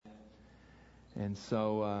And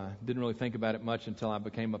so didn't really think about it much until I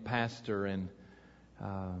became a pastor. And,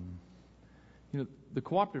 the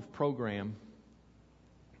cooperative program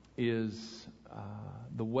is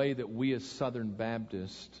the way that we as Southern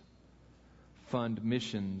Baptists fund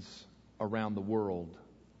missions around the world.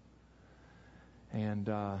 And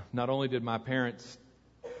not only did my parents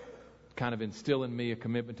kind of instill in me a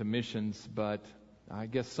commitment to missions, but I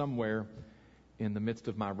guess somewhere in the midst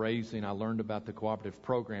of my raising, I learned about the cooperative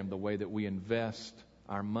program, the way that we invest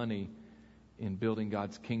our money in building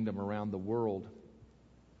God's kingdom around the world.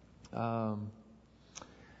 I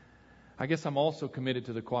guess I'm also committed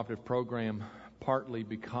to the cooperative program partly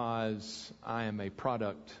because I am a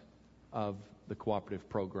product of the cooperative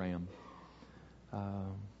program.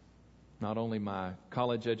 Not only my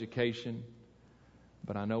college education,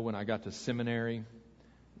 but I know when I got to seminary,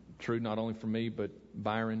 true not only for me, but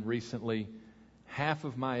Byron recently, half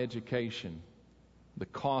of my education, the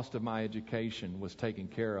cost of my education was taken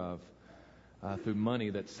care of through money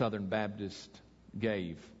that Southern Baptist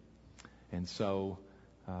gave. And so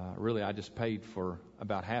really I just paid for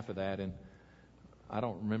about half of that, and I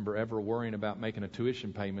don't remember ever worrying about making a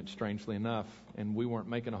tuition payment, strangely enough. And we weren't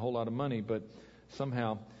making a whole lot of money, but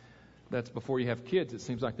somehow that's before you have kids. It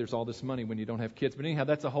seems like there's all this money when you don't have kids. But anyhow,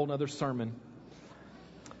 that's a whole other sermon.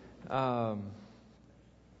 So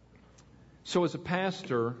as a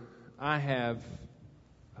pastor, I have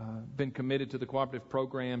been committed to the cooperative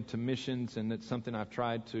program, to missions, and it's something I've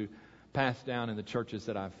tried to pass down in the churches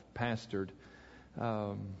that I've pastored.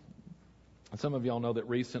 Some of y'all know that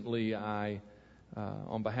recently I,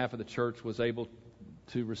 on behalf of the church, was able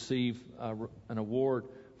to receive an award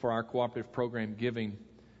for our cooperative program giving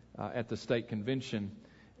at the state convention.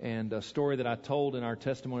 And a story that I told in our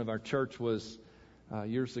testimony of our church was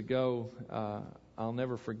years ago. I'll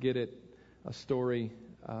never forget it. A story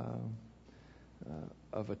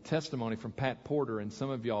of a testimony from Pat Porter, and some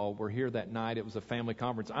of y'all were here that night. It was a family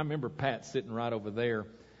conference. I remember Pat sitting right over there,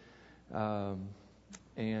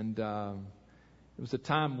 and it was a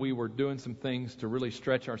time we were doing some things to really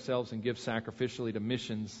stretch ourselves and give sacrificially to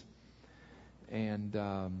missions. And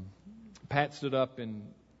Pat stood up in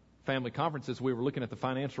family conferences. We were looking at the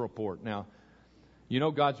financial report. Now, you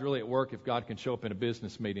know God's really at work if God can show up in a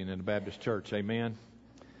business meeting in a Baptist church. Amen.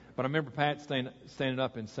 But I remember Pat standing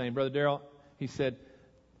up and saying, Brother Darrell, he said,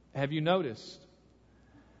 have you noticed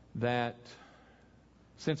that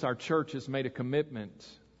since our church has made a commitment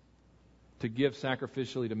to give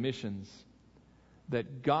sacrificially to missions,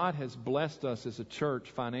 that God has blessed us as a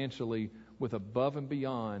church financially with above and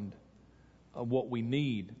beyond what we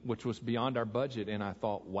need, which was beyond our budget? And I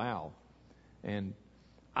thought, wow. And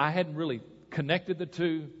I hadn't really connected the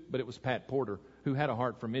two, but it was Pat Porter who had a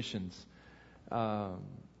heart for missions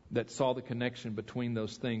that saw the connection between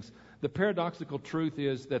those things. The paradoxical truth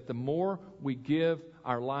is that the more we give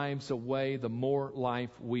our lives away, the more life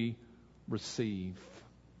we receive.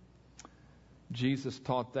 Jesus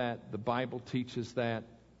taught that. The Bible teaches that.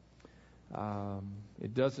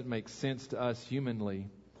 It doesn't make sense to us humanly,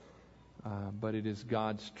 but it is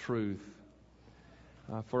God's truth.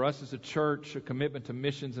 For us as a church, a commitment to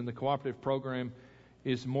missions in the cooperative program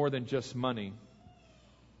is more than just money.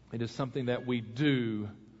 It is something that we do,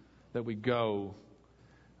 that we go.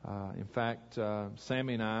 In fact,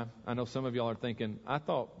 Sammy and I know some of y'all are thinking, I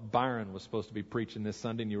thought Byron was supposed to be preaching this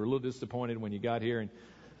Sunday, and you were a little disappointed when you got here and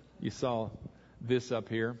you saw this up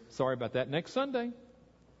here. Sorry about that. Next Sunday.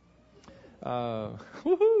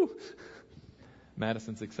 Woohoo!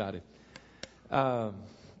 Madison's excited.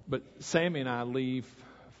 But Sammy and I leave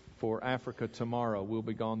for Africa tomorrow. We'll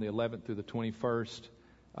be gone the 11th through the 21st.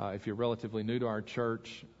 If you're relatively new to our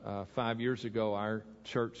church, 5 years ago, our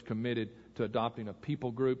church committed to adopting a people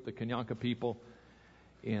group, the Kanyanka people,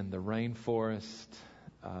 in the rainforest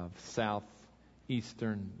of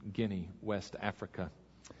southeastern Guinea, West Africa.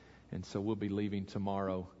 And so we'll be leaving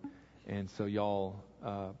tomorrow. And so y'all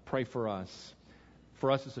pray for us.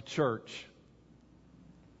 For us as a church,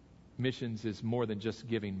 missions is more than just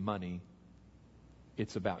giving money.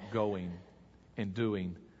 It's about going and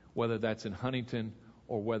doing, whether that's in Huntington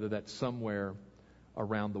or whether that's somewhere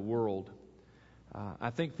around the world. I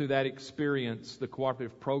think through that experience, the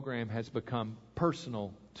cooperative program has become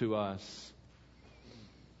personal to us.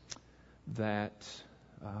 That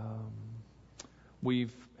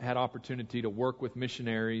we've had opportunity to work with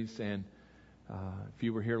missionaries, and if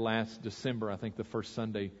you were here last December, I think the first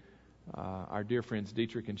Sunday, our dear friends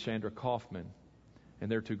Dietrich and Chandra Kaufman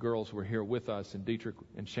and their two girls were here with us, and Dietrich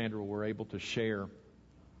and Chandra were able to share.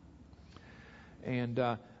 And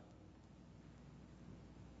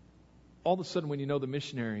all of a sudden, when you know the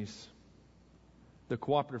missionaries, the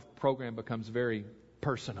cooperative program becomes very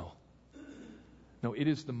personal. No, it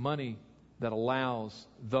is the money that allows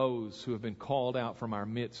those who have been called out from our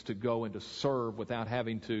midst to go and to serve without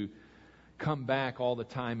having to come back all the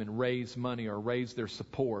time and raise money or raise their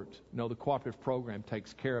support. No, the cooperative program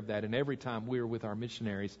takes care of that. And every time we're with our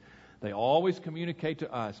missionaries, they always communicate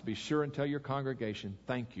to us, be sure and tell your congregation,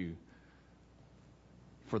 thank you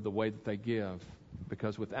for the way that they give.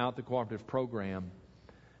 Because without the cooperative program,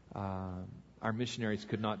 our missionaries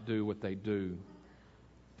could not do what they do.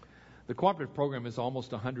 The cooperative program is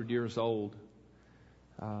almost 100 years old.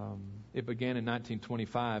 It began in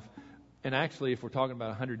 1925. And actually, if we're talking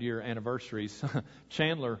about 100-year anniversaries,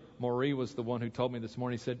 Chandler Moree was the one who told me this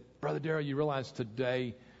morning. He said, Brother Darrell, you realize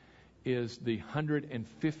today is the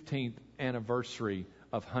 115th anniversary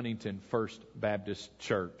of Huntington First Baptist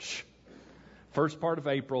Church. First part of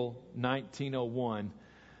April, 1901.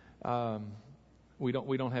 We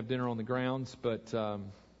don't have dinner on the grounds, but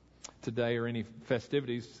today or any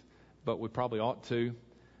festivities, but we probably ought to.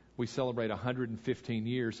 We celebrate 115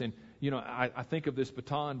 years. And, I think of this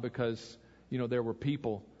baton because, there were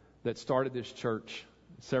people that started this church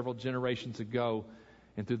several generations ago.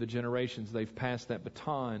 And through the generations, they've passed that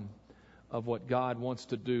baton of what God wants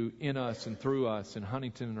to do in us and through us in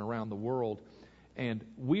Huntington and around the world. And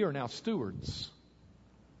we are now stewards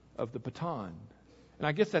of the baton. And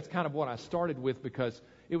I guess that's kind of what I started with, because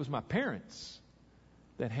it was my parents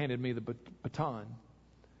that handed me the baton.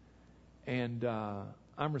 And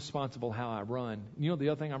I'm responsible how I run. The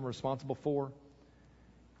other thing I'm responsible for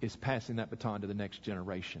is passing that baton to the next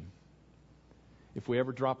generation. If we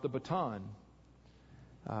ever drop the baton,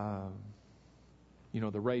 the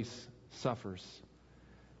race suffers.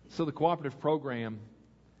 So the cooperative program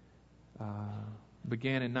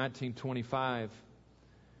began in 1925.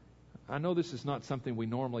 I know this is not something we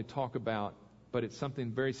normally talk about, but it's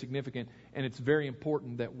something very significant, and it's very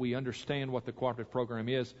important that we understand what the cooperative program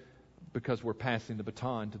is, because we're passing the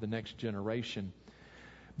baton to the next generation.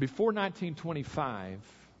 Before 1925,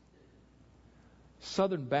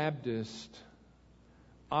 Southern Baptist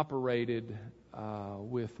operated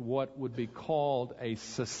with what would be called a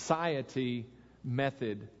society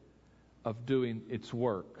method of doing its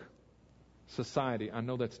work. Society, I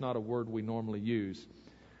know that's not a word we normally use,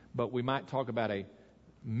 but we might talk about a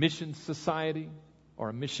mission society or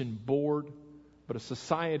a mission board, but a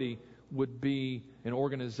society would be an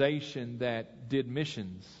organization that did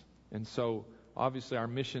missions. And so, obviously, our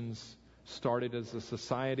missions started as a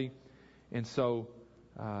society. And so,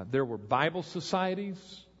 there were Bible societies,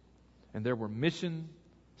 and there were mission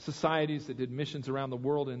societies that did missions around the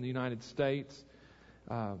world in the United States.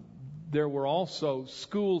 There were also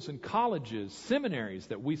schools and colleges, seminaries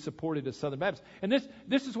that we supported as Southern Baptists. And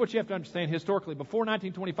this is what you have to understand historically. Before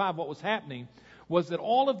 1925, what was happening was that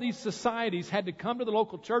all of these societies had to come to the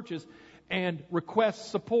local churches and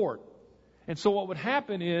request support. And so what would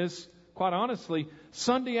happen is, quite honestly,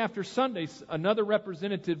 Sunday after Sunday, another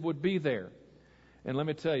representative would be there. And let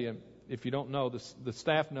me tell you, if you don't know, the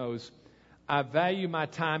staff knows, I value my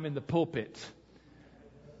time in the pulpit.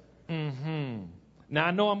 Now,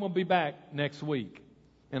 I know I'm going to be back next week,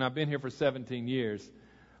 and I've been here for 17 years,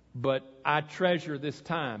 but I treasure this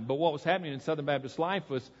time. But what was happening in Southern Baptist life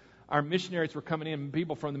was our missionaries were coming in, and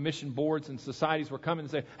people from the mission boards and societies were coming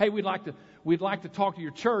and saying, hey, we'd like to talk to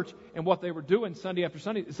your church. And what they were doing Sunday after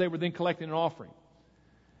Sunday is they were then collecting an offering.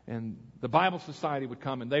 And the Bible Society would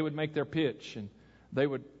come, and they would make their pitch, and they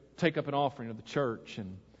would take up an offering of the church.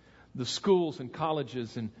 And the schools and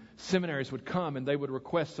colleges and seminaries would come, and they would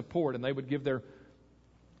request support, and they would give their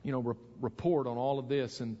report on all of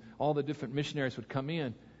this, and all the different missionaries would come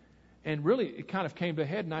in. And really, it kind of came to a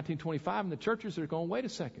head in 1925, and the churches are going, wait a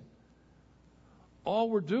second. All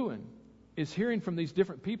we're doing is hearing from these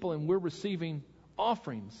different people, and we're receiving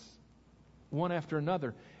offerings one after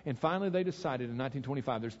another. And finally, they decided in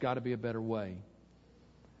 1925, there's got to be a better way.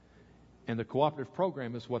 And the cooperative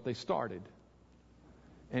program is what they started.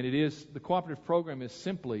 And the cooperative program is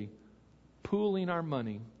simply pooling our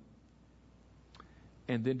money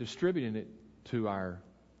and then distributing it to our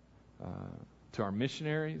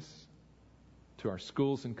missionaries, to our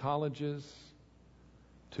schools and colleges,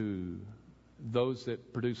 to those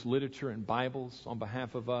that produce literature and Bibles on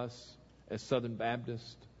behalf of us as Southern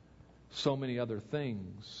Baptist, so many other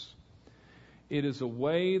things. It is a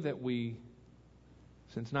way that we,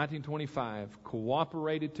 since 1925,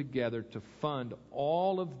 cooperated together to fund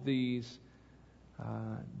all of these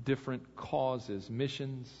different causes,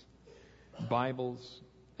 missions, Bibles,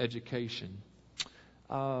 education.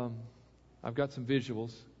 I've got some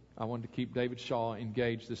visuals. I wanted to keep David Shaw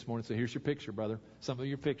engaged this morning. So here's your picture, brother. Some of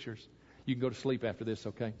your pictures. You can go to sleep after this,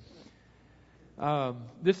 okay?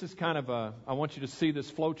 This is kind of I want you to see this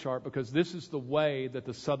flow chart because this is the way that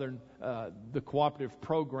the cooperative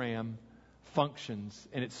program functions.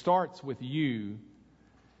 And it starts with you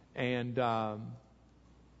and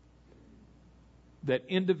that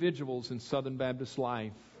individuals in Southern Baptist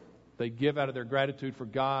life, they give out of their gratitude for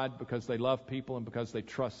God because they love people and because they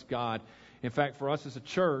trust God. In fact, for us as a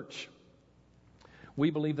church, we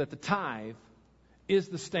believe that the tithe is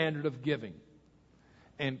the standard of giving.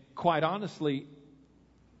 And quite honestly,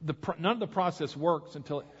 none of the process works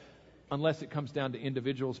unless it comes down to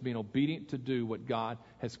individuals being obedient to do what God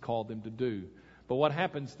has called them to do. But what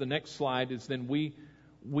happens, the next slide, is then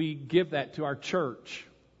we give that to our church.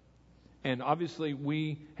 And obviously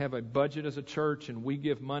we have a budget as a church and we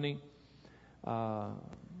give money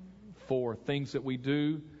for things that we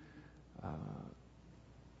do.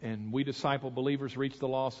 And we disciple believers, reach the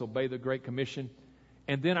lost, obey the Great Commission.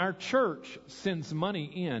 And then our church sends money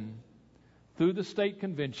in through the state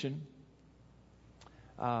convention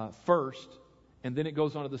first, and then it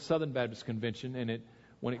goes on to the Southern Baptist Convention. And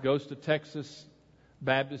when it goes to Texas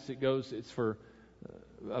Baptist, it's for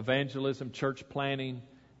evangelism, church planning,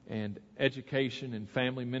 and education and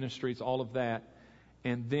family ministries, all of that.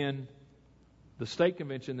 And then the state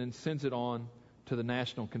convention then sends it on to the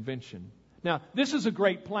national convention. Now, this is a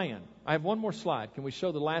great plan. I have one more slide. Can we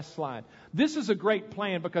show the last slide? This is a great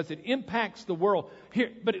plan because it impacts the world. Here,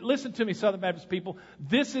 but listen to me, Southern Baptist people.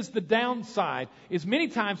 This is the downside. Is many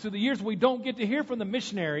times through the years we don't get to hear from the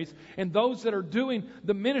missionaries and those that are doing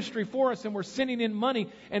the ministry for us, and we're sending in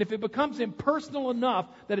money. And if it becomes impersonal enough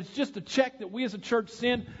that it's just a check that we as a church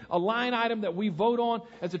send, a line item that we vote on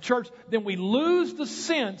as a church, then we lose the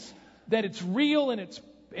sense that it's real and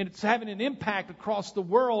it's having an impact across the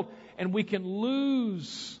world, and we can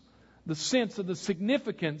lose the sense of the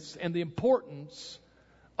significance and the importance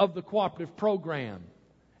of the cooperative program.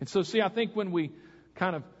 And so, see, I think when we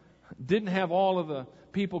kind of didn't have all of the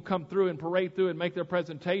people come through and parade through and make their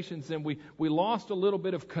presentations, and we lost a little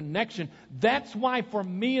bit of connection. That's why for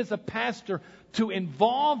me as a pastor, to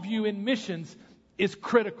involve you in missions is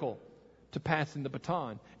critical to passing the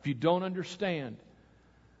baton. If you don't understand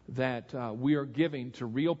that we are giving to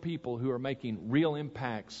real people who are making real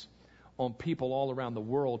impacts on people all around the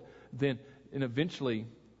world, then eventually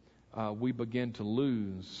we begin to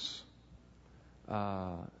lose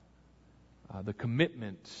the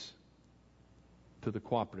commitment to the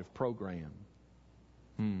cooperative program.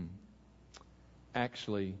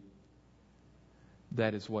 Actually,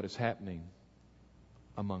 that is what is happening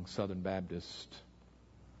among Southern Baptists.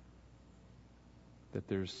 That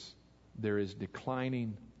there is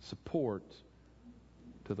declining support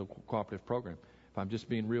to the cooperative program. If I'm just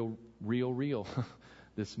being real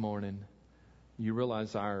this morning, you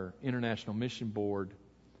realize our International Mission Board,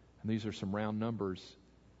 and these are some round numbers,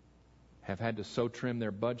 have had to so trim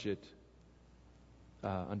their budget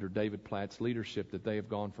under David Platt's leadership that they have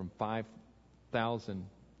gone from 5,000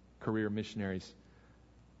 career missionaries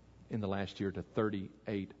in the last year to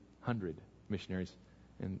 3,800 missionaries.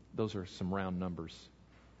 And those are some round numbers.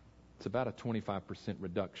 It's about a 25%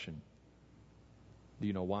 reduction. Do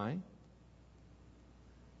you know why?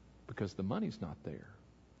 Because the money's not there.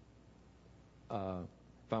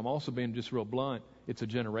 If I'm also being just real blunt, it's a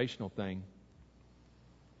generational thing.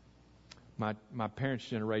 My parents'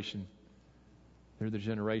 generation, they're the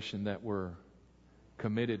generation that were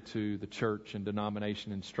committed to the church and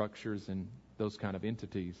denomination and structures and those kind of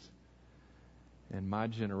entities. And my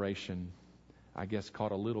generation, I guess,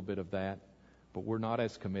 caught a little bit of that, but we're not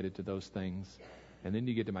as committed to those things. And then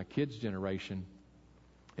you get to my kids' generation,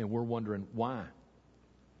 and we're wondering why.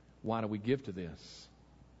 Why do we give to this?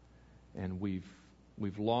 And we've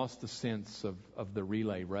lost the sense of the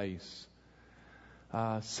relay race.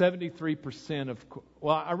 73% of,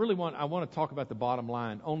 I want to talk about the bottom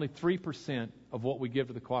line. Only 3% of what we give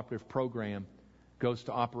to the cooperative program goes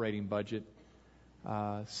to operating budget.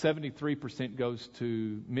 73% goes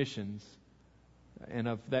to missions. And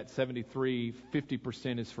of that 73,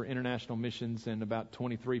 50% is for international missions and about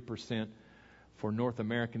 23% for North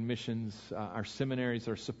American missions. Our seminaries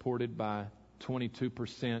are supported by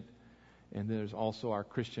 22%. And there's also our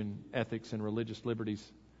Christian Ethics and Religious Liberties.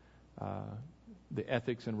 The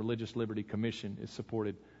Ethics and Religious Liberty Commission is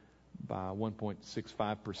supported by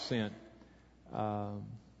 1.65%.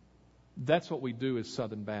 That's what we do as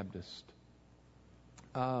Southern Baptist.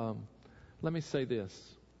 Let me say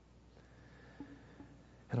this.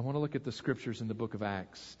 And I want to look at the scriptures in the book of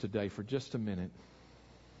Acts today for just a minute.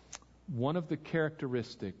 One of the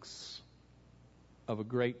characteristics of a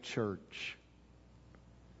great church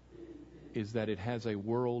is that it has a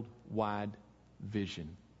worldwide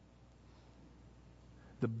vision.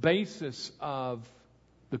 The basis of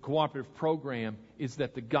the cooperative program is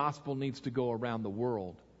that the gospel needs to go around the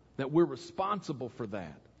world, that we're responsible for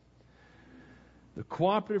that. The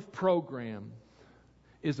cooperative program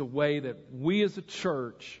is a way that we as a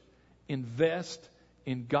church invest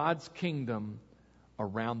in God's kingdom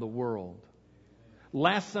around the world.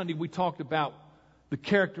 Last Sunday we talked about the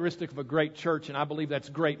characteristic of a great church, and I believe that's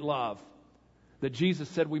great love. That Jesus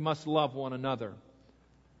said we must love one another.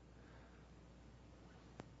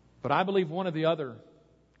 But I believe one of the other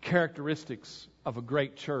characteristics of a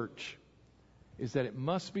great church is that it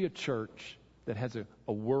must be a church that has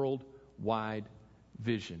a worldwide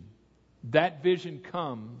vision. That vision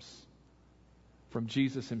comes from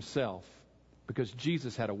Jesus himself, because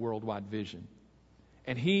Jesus had a worldwide vision.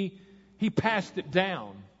 And he passed it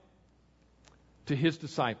down to his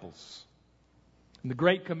disciples. In the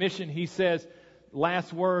Great Commission, he says,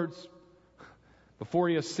 last words before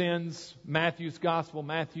he ascends, Matthew's Gospel,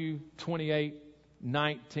 Matthew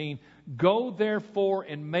 28:19. Go therefore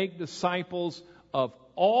and make disciples of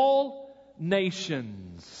all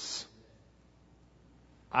nations.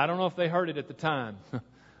 I don't know if they heard it at the time.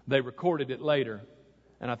 They recorded it later.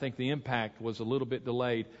 And I think the impact was a little bit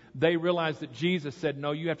delayed. They realized that Jesus said,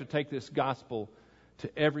 no, you have to take this gospel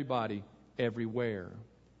to everybody, everywhere.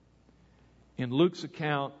 In Luke's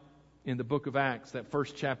account in the book of Acts, that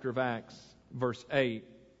first chapter of Acts, verse 8,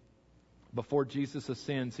 before Jesus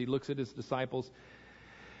ascends, he looks at his disciples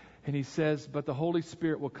and he says, but the Holy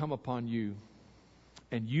Spirit will come upon you,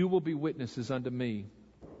 and you will be witnesses unto me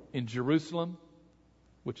in Jerusalem,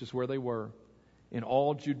 which is where they were, in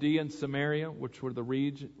all Judea and Samaria, which were the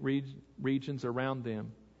regions around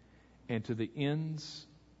them, and to the ends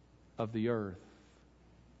of the earth.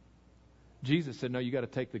 Jesus said, no, you got to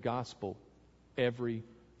take the gospel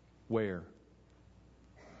everywhere.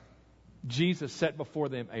 Jesus set before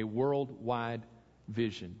them a worldwide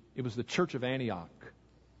vision. It was the church of Antioch.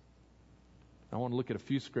 I want to look at a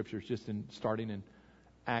few scriptures starting in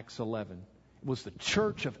Acts 11. It was the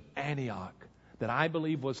church of Antioch that I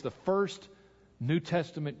believe was the first New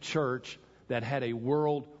Testament church that had a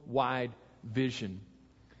worldwide vision.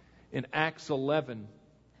 In Acts 11,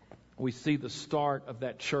 we see the start of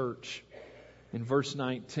that church. In verse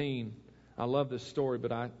 19, I love this story,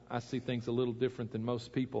 but I see things a little different than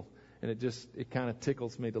most people. And it kind of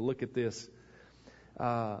tickles me to look at this.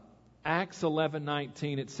 Acts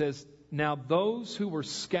 11:19, it says, now those who were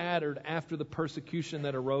scattered after the persecution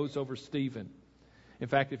that arose over Stephen. In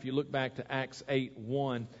fact, if you look back to Acts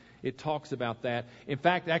 8:1, it talks about that. In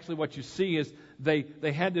fact, actually what you see is they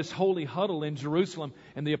had this holy huddle in Jerusalem,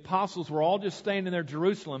 and the apostles were all just staying in their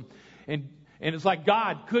Jerusalem. And it's like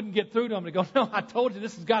God couldn't get through to them to go, no, I told you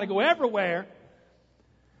this has got to go everywhere.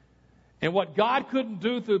 And what God couldn't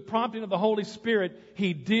do through the prompting of the Holy Spirit,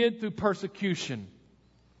 He did through persecution.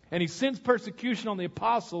 And He sends persecution on the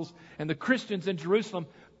apostles and the Christians in Jerusalem.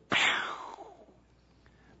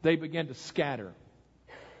 They began to scatter.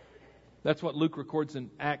 That's what Luke records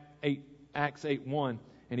in Acts 8:1.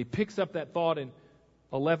 And he picks up that thought in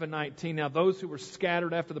 11:19. Now those who were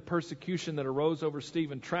scattered after the persecution that arose over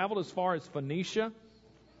Stephen traveled as far as Phoenicia,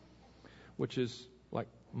 which is like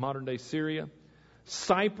modern-day Syria,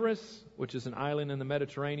 Cyprus, which is an island in the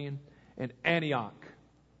Mediterranean, and Antioch,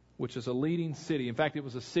 which is a leading city. In fact, it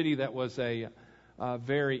was a city that was a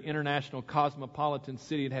very international, cosmopolitan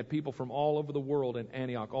city. It had people from all over the world in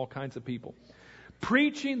Antioch, all kinds of people.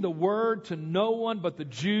 Preaching the word to no one but the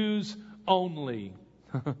Jews only.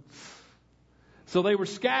 So they were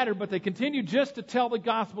scattered, but they continued just to tell the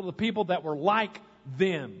gospel to the people that were like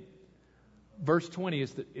them. Verse 20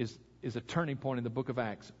 is a turning point in the book of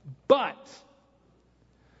Acts. But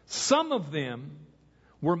some of them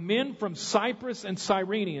were men from Cyprus and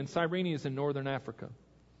Cyrene, and Cyrene is in northern Africa,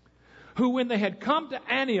 who when they had come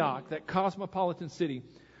to Antioch, that cosmopolitan city,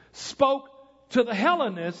 spoke to the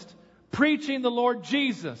Hellenists, preaching the Lord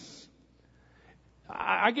Jesus.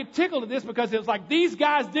 I get tickled at this because it's like these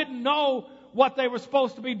guys didn't know what they were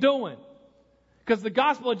supposed to be doing, because the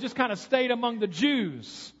gospel had just kind of stayed among the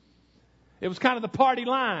Jews. It was kind of the party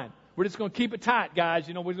line. We're just going to keep it tight, guys.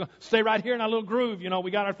 We're going to stay right here in our little groove.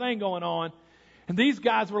 We got our thing going on. And these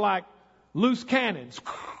guys were like loose cannons.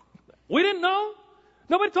 We didn't know.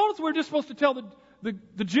 Nobody told us we were just supposed to tell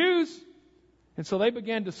the Jews. And so they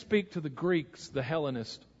began to speak to the Greeks, the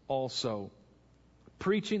Hellenists also,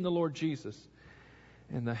 preaching the Lord Jesus.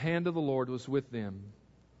 And the hand of the Lord was with them.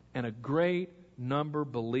 And a great number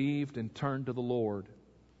believed and turned to the Lord.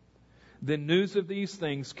 Then news of these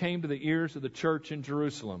things came to the ears of the church in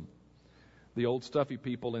Jerusalem, the old stuffy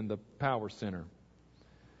people in the power center.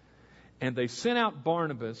 And they sent out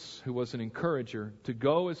Barnabas, who was an encourager, to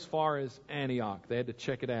go as far as Antioch. They had to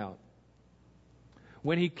check it out.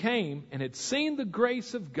 When he came and had seen the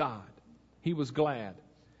grace of God, he was glad,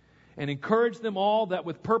 and encouraged them all that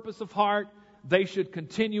with purpose of heart they should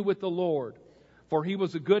continue with the Lord. For he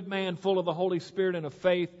was a good man, full of the Holy Spirit and of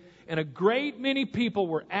faith, and a great many people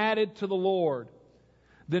were added to the Lord.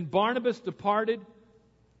 Then Barnabas departed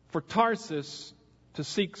for Tarsus to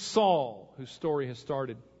seek Saul, whose story has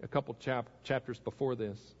started a couple chapters before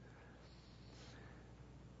this.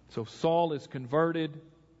 So Saul is converted,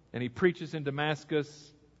 and he preaches in Damascus,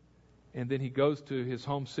 and then he goes to his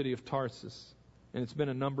home city of Tarsus. And it's been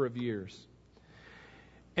a number of years.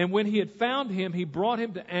 And when he had found him, he brought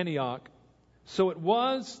him to Antioch. So it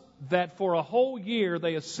was that for a whole year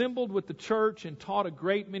they assembled with the church and taught a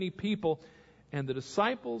great many people. And the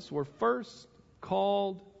disciples were first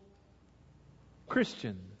called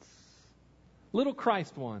Christians, little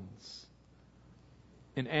Christ ones,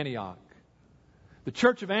 in Antioch. The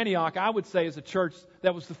church of Antioch, I would say, is a church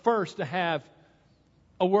that was the first to have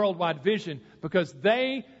a worldwide vision, because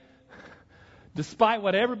they, despite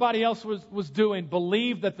what everybody else was doing,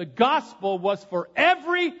 believed that the gospel was for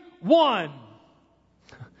everyone.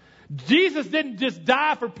 Jesus didn't just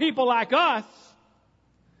die for people like us.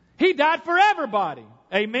 He died for everybody.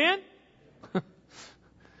 Amen?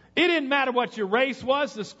 It didn't matter what your race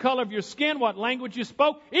was, the color of your skin, what language you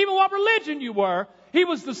spoke, even what religion you were. He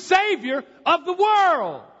was the Savior of the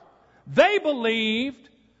world. They believed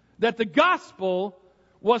that the gospel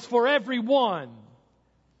was for everyone.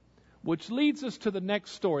 Which leads us to the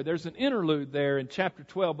next story. There's an interlude there in chapter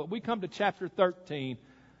 12, but we come to chapter 13,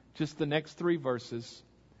 just the next 3 verses.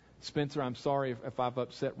 Spencer, I'm sorry if I've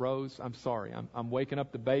upset Rose. I'm sorry. I'm waking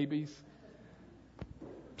up the babies.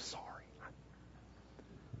 I'm sorry.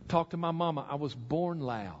 Talk to my mama. I was born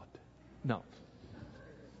loud. No.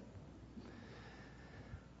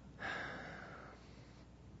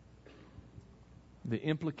 The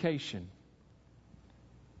implication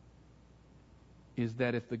is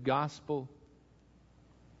that if the gospel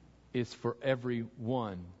is for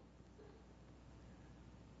everyone,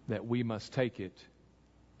 that we must take it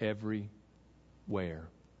everywhere.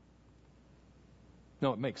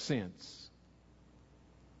 No, it makes sense.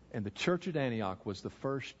 And the church at Antioch was the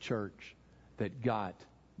first church that got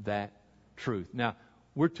that truth. Now,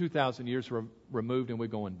 we're 2,000 years removed, and we're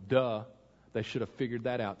going, duh, they should have figured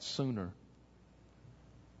that out sooner.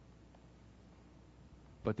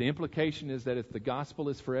 But the implication is that if the gospel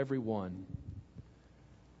is for everyone,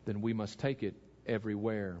 then we must take it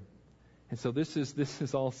everywhere. And so this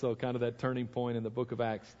is also kind of that turning point in the book of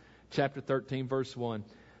Acts, chapter 13, verse 1.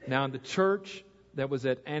 Now in the church that was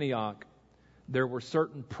at Antioch, there were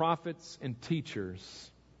certain prophets and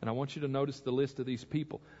teachers. And I want you to notice the list of these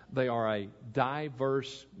people. They are a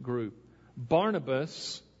diverse group.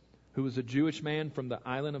 Barnabas, who was a Jewish man from the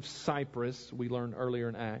island of Cyprus, we learned earlier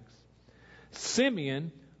in Acts.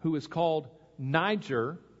 Simeon, who is called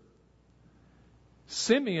Niger.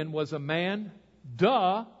 Simeon was a man,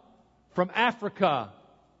 from Africa.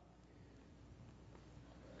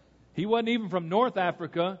 He wasn't even from North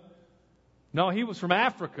Africa. No, he was from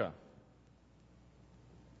Africa.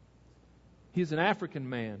 He's an African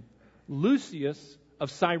man. Lucius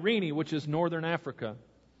of Cyrene, which is northern Africa.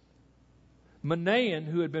 Manaen,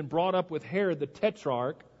 who had been brought up with Herod the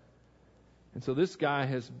Tetrarch. And so this guy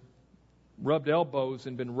has rubbed elbows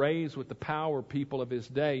and been raised with the power people of his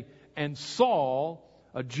day. And Saul,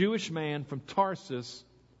 a Jewish man from Tarsus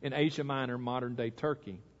in Asia Minor, modern-day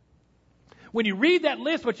Turkey. When you read that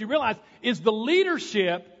list, what you realize is the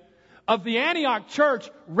leadership of the Antioch church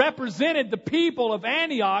represented the people of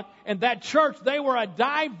Antioch, and that church, they were a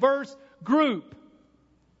diverse group.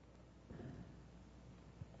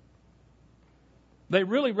 They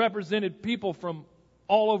really represented people from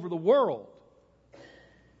all over the world.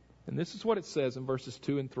 And this is what it says in verses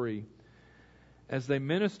 2 and 3. As they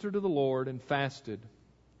ministered to the Lord and fasted,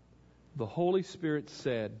 the Holy Spirit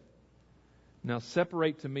said, "Now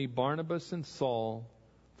separate to me Barnabas and Saul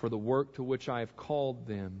for the work to which I have called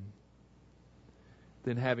them."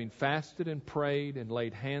 Then having fasted and prayed and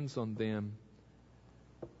laid hands on them,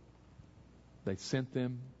 they sent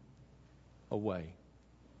them away.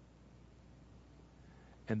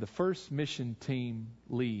 And the first mission team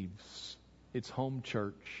leaves its home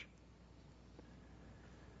church.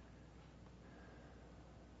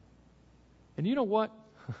 And you know what?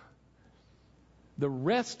 The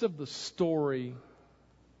rest of the story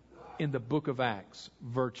in the book of Acts,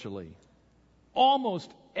 virtually,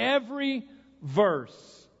 almost every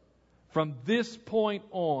verse from this point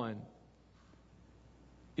on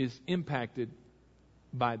is impacted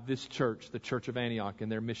by this church, the Church of Antioch,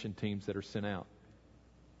 and their mission teams that are sent out.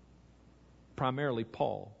 Primarily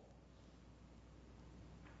Paul.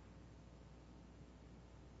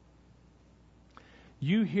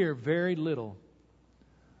 You hear very little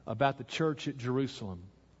about the church at Jerusalem.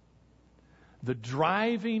 The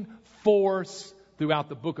driving force throughout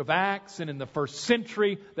the book of Acts and in the first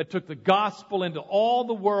century that took the gospel into all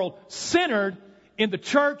the world centered in the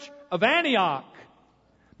church of Antioch,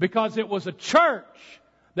 because it was a church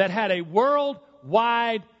that had a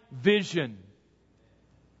worldwide vision.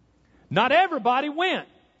 Not everybody went,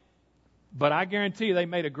 but I guarantee you they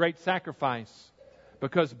made a great sacrifice,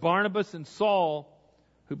 because Barnabas and Saul,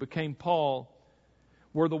 who became Paul,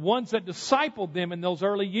 were the ones that discipled them in those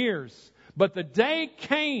early years. But the day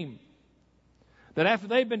came that after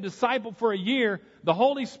they'd been discipled for a year, the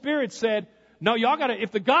Holy Spirit said, no, y'all gotta,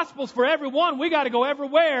 if the gospel's for everyone, we gotta go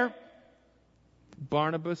everywhere.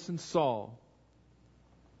 Barnabas and Saul.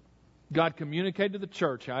 God communicated to the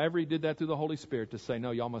church, however He did that through the Holy Spirit, to say,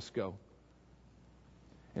 no, y'all must go.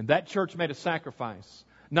 And that church made a sacrifice.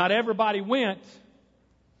 Not everybody went.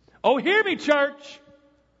 Oh, hear me, church.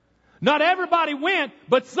 Not everybody went,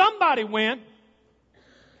 but somebody went.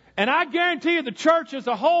 And I guarantee you the church as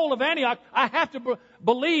a whole of Antioch, I have to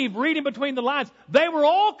believe, reading between the lines, they were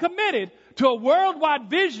all committed to a worldwide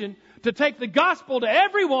vision to take the gospel to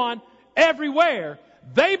everyone, everywhere.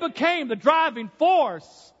 They became the driving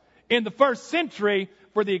force in the first century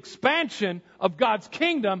for the expansion of God's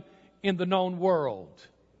kingdom in the known world,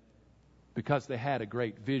 because they had a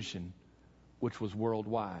great vision which was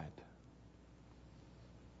worldwide.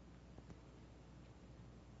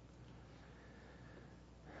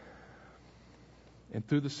 And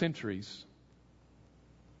through the centuries,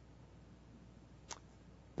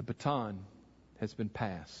 the baton has been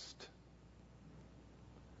passed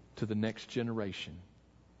to the next generation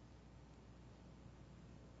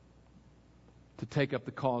to take up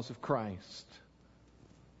the cause of Christ,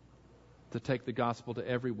 to take the gospel to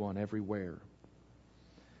everyone, everywhere.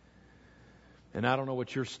 And I don't know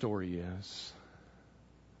what your story is,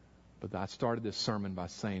 but I started this sermon by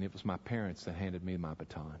saying it was my parents that handed me my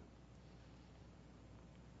baton.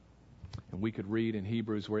 And we could read in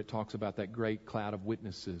Hebrews where it talks about that great cloud of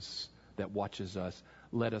witnesses that watches us.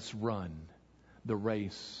 Let us run the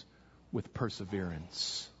race with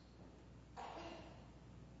perseverance.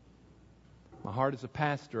 My heart as a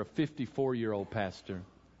pastor, a 54-year-old pastor,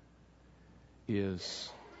 is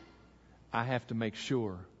I have to make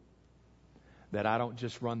sure that I don't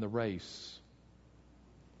just run the race,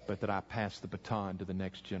 but that I pass the baton to the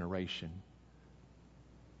next generation.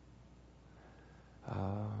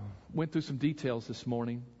 Went through some details this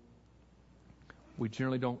morning. We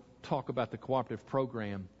generally don't talk about the cooperative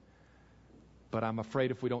program, but I'm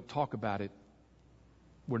afraid if we don't talk about it,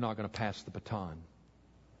 we're not going to pass the baton.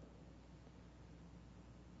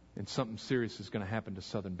 And something serious is going to happen to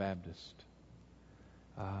Southern Baptist.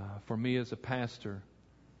 For me as a pastor,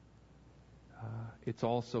 it's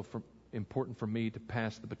also important for me to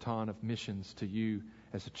pass the baton of missions to you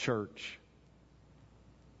as a church.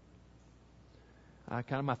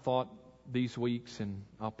 My thought these weeks, and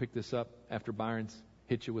I'll pick this up after Byron's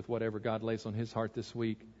hit you with whatever God lays on his heart this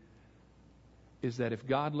week, is that if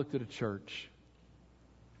God looked at a church,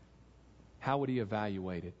 how would He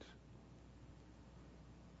evaluate it?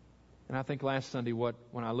 And I think last Sunday,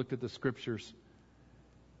 when I looked at the Scriptures,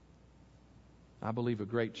 I believe a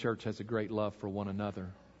great church has a great love for one another.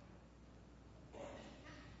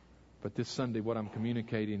 But this Sunday, what I'm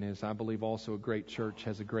communicating is I believe also a great church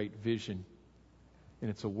has a great vision. And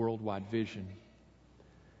it's a worldwide vision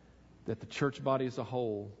that the church body as a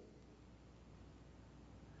whole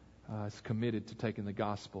is committed to taking the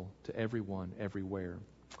gospel to everyone, everywhere.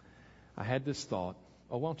 I had this thought.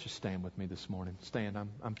 Oh, why don't you stand with me this morning? Stand.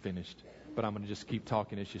 I'm finished. But I'm going to just keep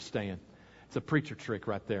talking as you stand. It's a preacher trick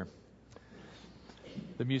right there.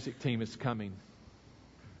 The music team is coming.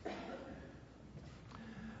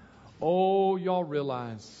 Oh, y'all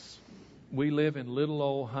realize we live in little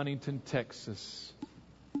old Huntington, Texas.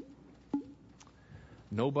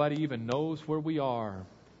 Nobody even knows where we are.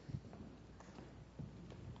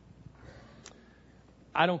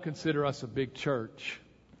 I don't consider us a big church.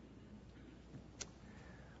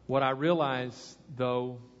 What I realize,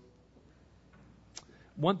 though,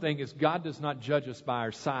 one thing is God does not judge us by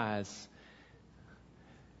our size.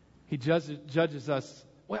 He judges us.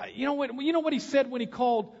 Well, you know what He said when He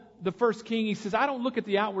called the first king? He says, I don't look at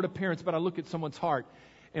the outward appearance, but I look at someone's heart.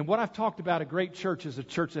 And what I've talked about, a great church is a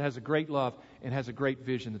church that has a great love and has a great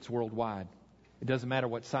vision that's worldwide. It doesn't matter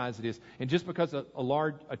what size it is. And just because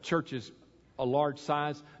a church is a large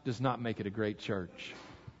size does not make it a great church.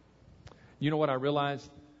 You know what I realized?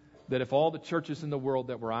 That if all the churches in the world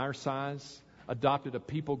that were our size adopted a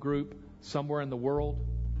people group somewhere in the world,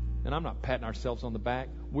 and I'm not patting ourselves on the back,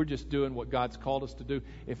 we're just doing what God's called us to do.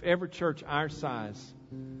 If every church our size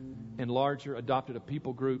and larger adopted a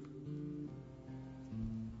people group,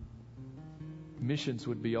 missions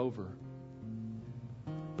would be over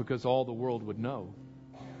because all the world would know.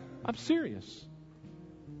 I'm serious.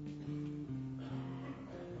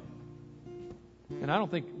 And I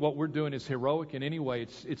don't think what we're doing is heroic in any way.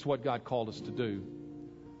 It's what God called us to do.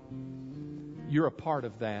 You're a part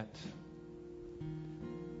of that.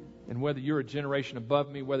 And whether you're a generation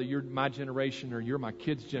above me, whether you're my generation or you're my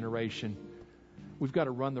kids' generation, we've got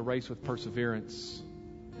to run the race with perseverance.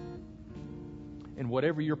 And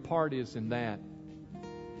whatever your part is in that,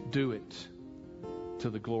 do it to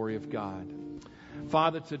the glory of God.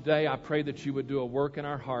 Father, today I pray that you would do a work in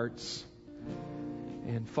our hearts.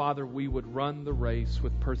 And Father, we would run the race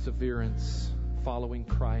with perseverance, following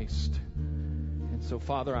Christ. And so,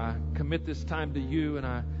 Father, I commit this time to you, and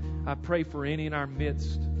I pray for any in our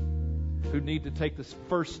midst who need to take this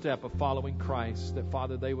first step of following Christ, that,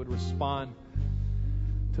 Father, they would respond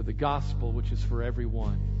to the gospel, which is for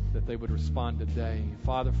everyone, that they would respond today.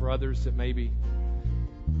 Father, for others that maybe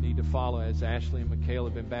need to follow, as Ashley and Michaela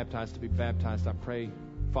have been baptized, to be baptized, I pray,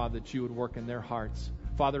 Father, that you would work in their hearts.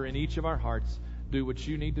 Father, in each of our hearts, do what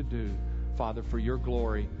you need to do, Father, for your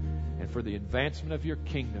glory and for the advancement of your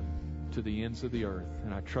kingdom to the ends of the earth.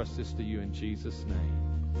 And I trust this to you in Jesus' name.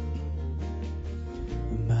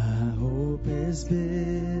 My hope is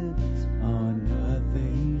built on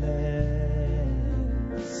nothing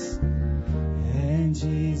less, and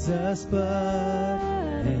Jesus'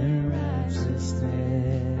 blood and righteousness.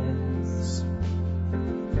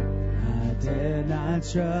 I dare not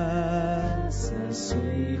trust the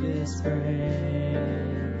sweetest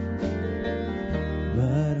friend,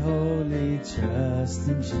 but wholly trust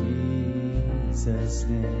in Jesus'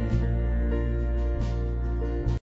 name.